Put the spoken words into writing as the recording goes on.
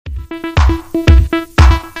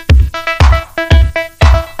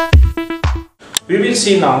We will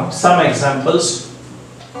see now some examples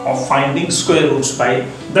of finding square roots by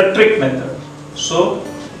the trick method. So,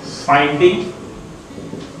 finding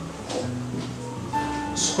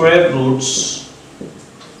square roots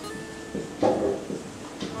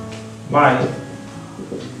by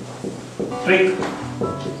trick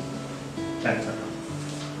method.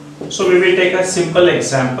 So, we will take a simple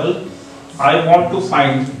example. I want to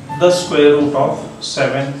find the square root of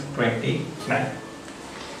 729.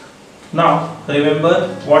 Now,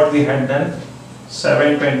 remember what we had done.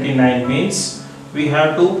 729 means we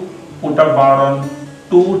have to put a bar on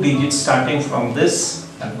two digits starting from this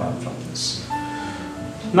and one from this.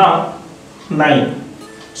 Now 9.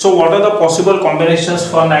 So what are the possible combinations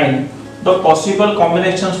for 9? The possible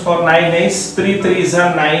combinations for 9 is 3 3s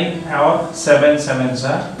are 9 or 7 7s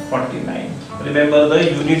are 49. Remember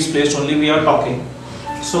the units placed only we are talking.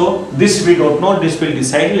 So this we don't know, this will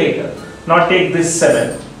decide later. Now take this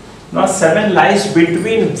 7. Now 7 lies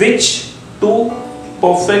between which two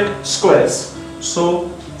perfect squares? So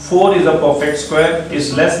 4 is a perfect square,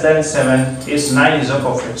 is less than 7, is 9 is a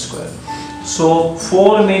perfect square. So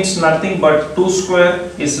 4 means nothing but 2 square,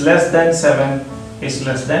 is less than 7, is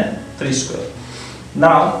less than 3 square.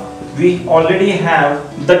 Now we already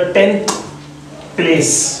have the 10th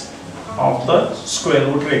place of the square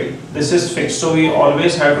root ready. This is fixed, so we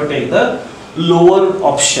always have to take the lower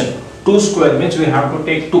option. 2 square means we have to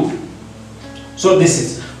take 2. So this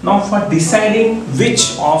is. Now for deciding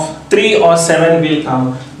which of 3 or 7 will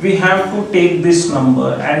come, we have to take this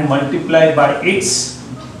number and multiply by its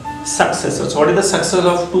successors. What is the successor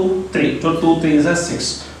of 2? 3. So 2 3 is a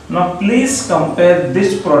 6. Now please compare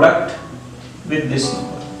this product with this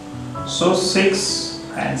number. So 6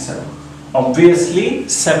 and 7. Obviously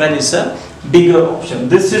 7 is a bigger option.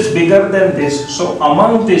 This is bigger than this. So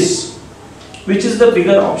among this, which is the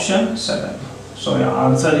bigger option? 7. So your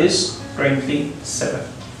answer is 27.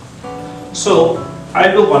 So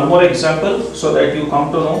I'll do one more example so that you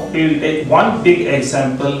come to know. We will take one big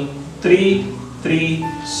example, 3 3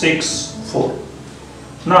 6 4.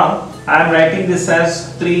 Now I am writing this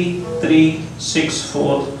as 3 3 6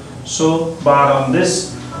 4. So bar on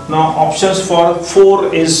this. Now options for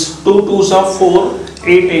 4 is 2 2s are 4,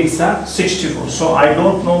 8 8s are 64. So I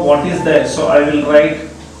don't know what is there. So I will write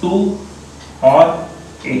 2 or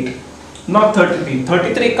 8. Now 33.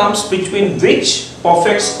 33 comes between which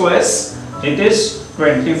perfect squares? It is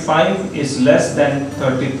 25 is less than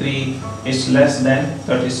 33 is less than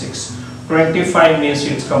 36. 25 means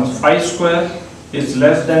it comes 5 square is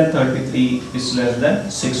less than 33 is less than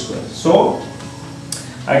 6 square. So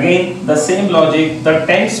again the same logic, the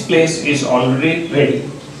 10th place is already ready.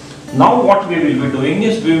 Now what we will be doing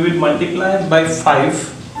is we will multiply by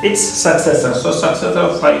 5 its successor. So successor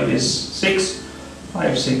of 5 is 6.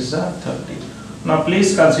 5 6 are 30. Now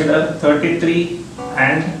please consider 33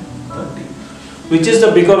 and 30. Which is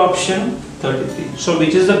the bigger option? 33. So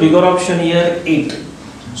which is the bigger option here? 8.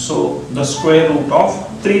 So the square root of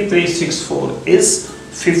 3364 is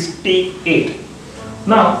 58.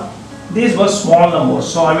 Now these were small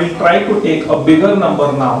numbers. So I will try to take a bigger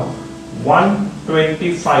number now.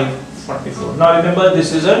 125 44. Now remember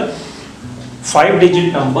this is a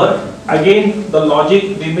 5-digit number. Again the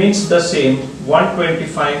logic remains the same.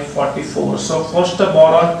 125 44. So first a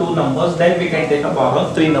bar on 2 numbers, then we can take a bar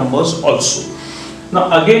on 3 numbers also.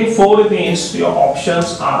 Now again 4 means your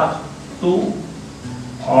options are 2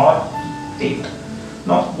 or 8.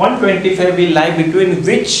 Now 125 will lie between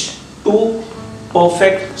which two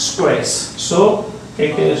perfect squares? So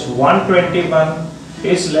it is 121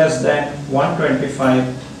 is less than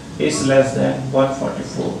 125 is less than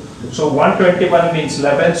 144. So 121 means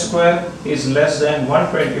 11 square is less than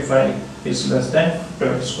 125 is less than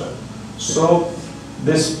 12 square. So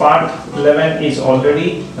this part 11 is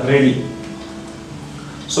already ready.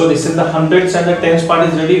 So this is the hundreds and the tens part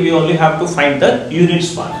is ready. We only have to find the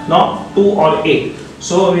units part. Now 2 or 8.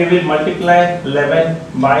 So we will multiply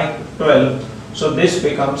 11 by 12. So this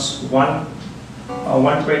becomes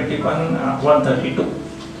 121, 132.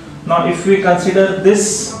 Now if we consider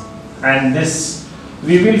this and this,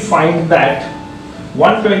 we will find that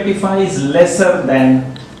 125 is lesser than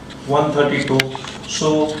 132.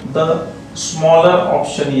 So the smaller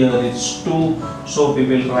option here is 2. So we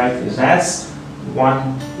will write this as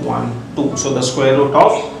 112. So the square root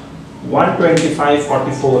of 125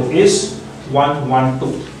 44 is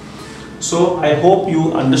 112. So I hope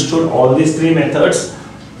you understood all these 3 methods.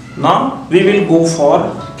 Now we will go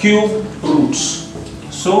for cube roots.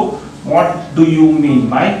 So what do you mean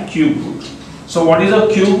by cube root? So what is a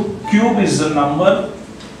cube? Cube is the number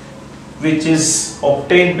which is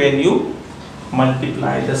obtained when you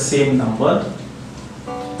multiply the same number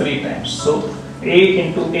 3 times. So A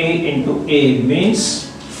into A into A means,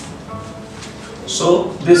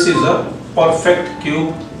 so this is a perfect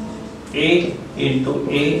cube. A into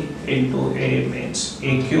A into A means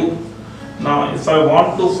A cube. Now if I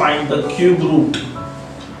want to find the cube root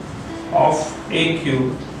of A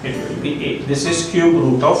cube, it will be A. This is cube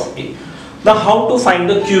root of A. Now how to find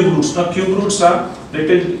the cube roots? Now cube roots are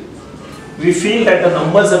little, we feel that the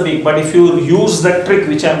numbers are big, but if you use the trick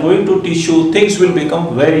which I am going to teach you, things will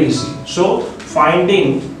become very easy. So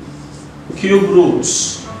finding cube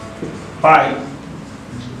roots by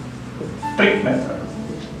trick method.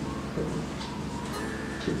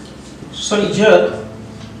 So here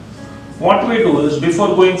what we do is,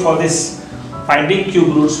 before going for this finding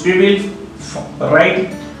cube roots, we will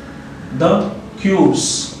write the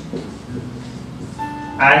cubes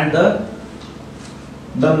and the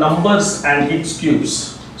numbers and its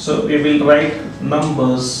cubes. So we will write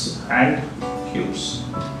numbers and cubes.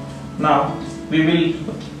 Now we will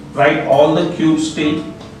write all the cubes till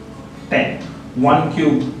 10. 1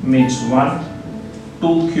 cube means 1,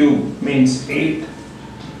 2 cube means 8,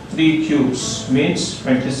 3 cubes means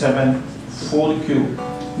 27, 4 cube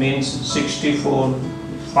means 64,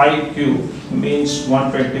 5 cube means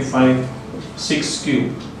 125, 6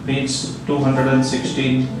 cube means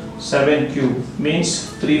 216, 7 cube means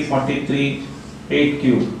 343, 8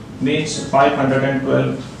 cube means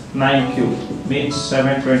 512, 9 cube means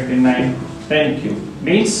 729, 10 cube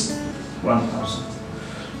means 1000.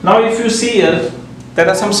 Now if you see here, there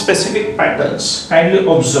are some specific patterns. Kindly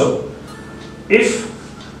observe. If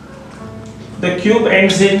the cube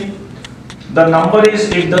ends in, the number is,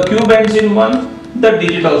 if the cube ends in 1, the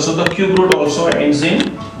digit also, the cube root also ends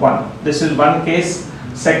in 1. This is one case.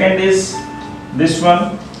 Second is this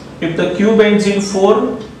one. If the cube ends in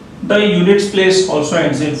 4, the units place also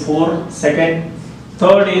ends in 4. Second.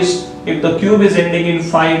 Third is, if the cube is ending in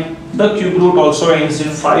 5, the cube root also ends in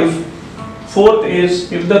 5. Fourth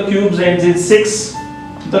is, if the cube ends in 6,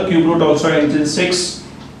 the cube root also ends in 6.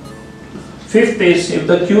 Fifth is, if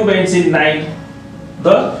the cube ends in 9,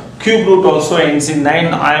 the cube root also ends in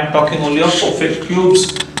 9. I am talking only of perfect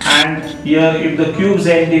cubes. And here, if the cubes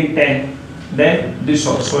end in 10, then this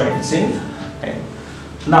also ends in 10.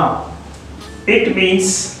 Now, it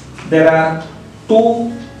means there are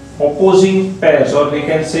two opposing pairs, or we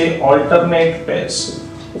can say alternate pairs.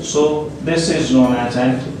 So this is known as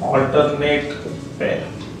an alternate pair,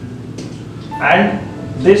 and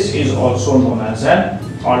this is also known as an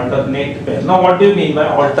alternate pair. Now what do you mean by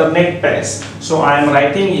alternate pairs? So I am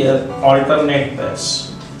writing here alternate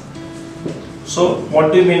pairs. So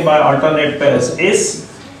what do you mean by alternate pairs is,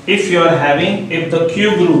 if you are having, if the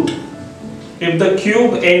cube root, if the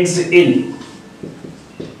cube ends in,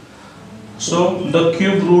 so the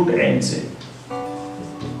cube root ends in.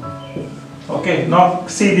 Okay, now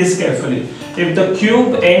see this carefully. If the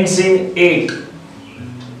cube ends in 8,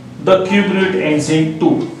 the cube root ends in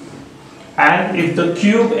 2. And if the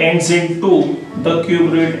cube ends in 2, the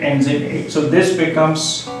cube root ends in 8. So this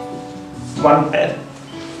becomes one pair.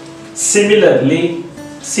 Similarly,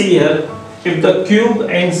 see here, if the cube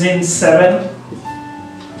ends in 7,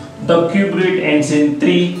 the cube root ends in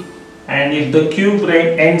 3. And if the cube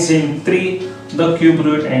root ends in 3, the cube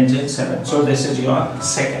root ends in 7. So this is your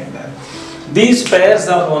second pair. These pairs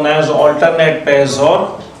are known as alternate pairs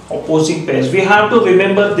or opposing pairs. We have to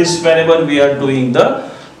remember this whenever we are doing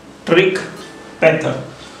the trick method.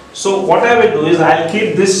 So what I will do is, I will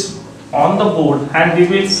keep this on the board and we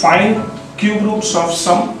will find cube roots of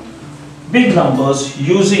some big numbers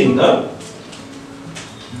using the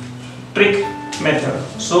trick method.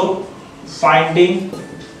 So finding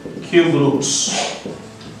cube roots.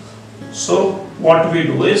 So what we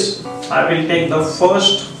do is, I will take the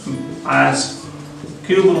first as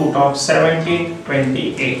cube root of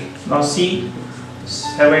 1728. Now see,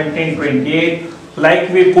 1728, like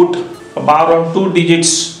we put a bar on 2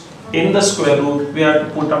 digits in the square root, we have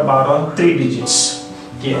to put a bar on 3 digits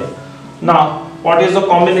here. Now what is the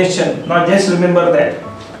combination? Now just remember that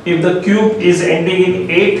if the cube is ending in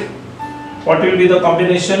 8, what will be the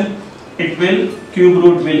combination? It will, cube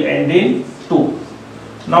root will end in 2.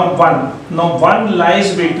 Now 1. Now 1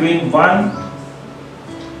 lies between 1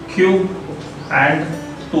 cube and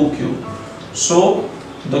 2 cube. So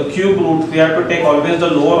the cube root, we have to take always the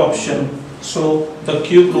lower option. So the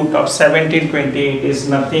cube root of 1728 is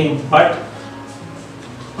nothing but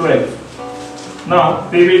 12. Now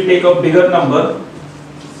we will take a bigger number.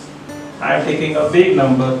 I am taking a big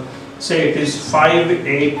number. Say it is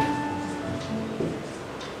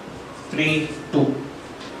 5832.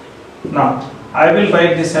 Now I will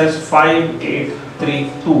write this as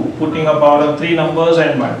 5832, putting a power of 3 numbers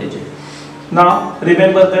and 1 digit. Now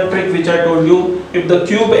remember the trick which I told you. If the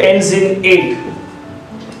cube ends in 8,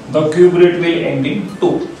 the cube root will end in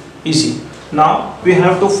 2. Easy. Now we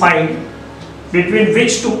have to find between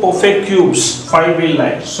which two perfect cubes 5 will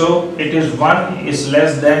lie. So it is 1 is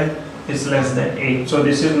less than 8. So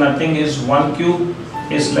this is nothing, is 1 cube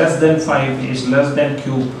is less than 5 is less than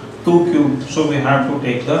 2 cube. So we have to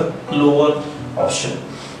take the lower option.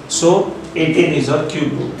 So 18 is a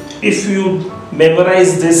cube root. If you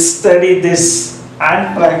memorize this, study this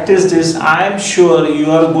and practice this, I am sure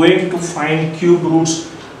you are going to find cube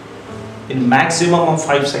roots in maximum of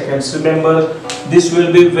 5 seconds. Remember, this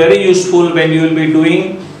will be very useful when you will be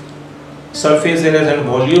doing surface areas and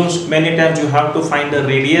volumes. Many times you have to find the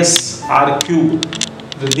radius r cube.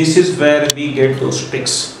 This is where we get those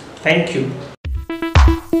tricks. Thank you.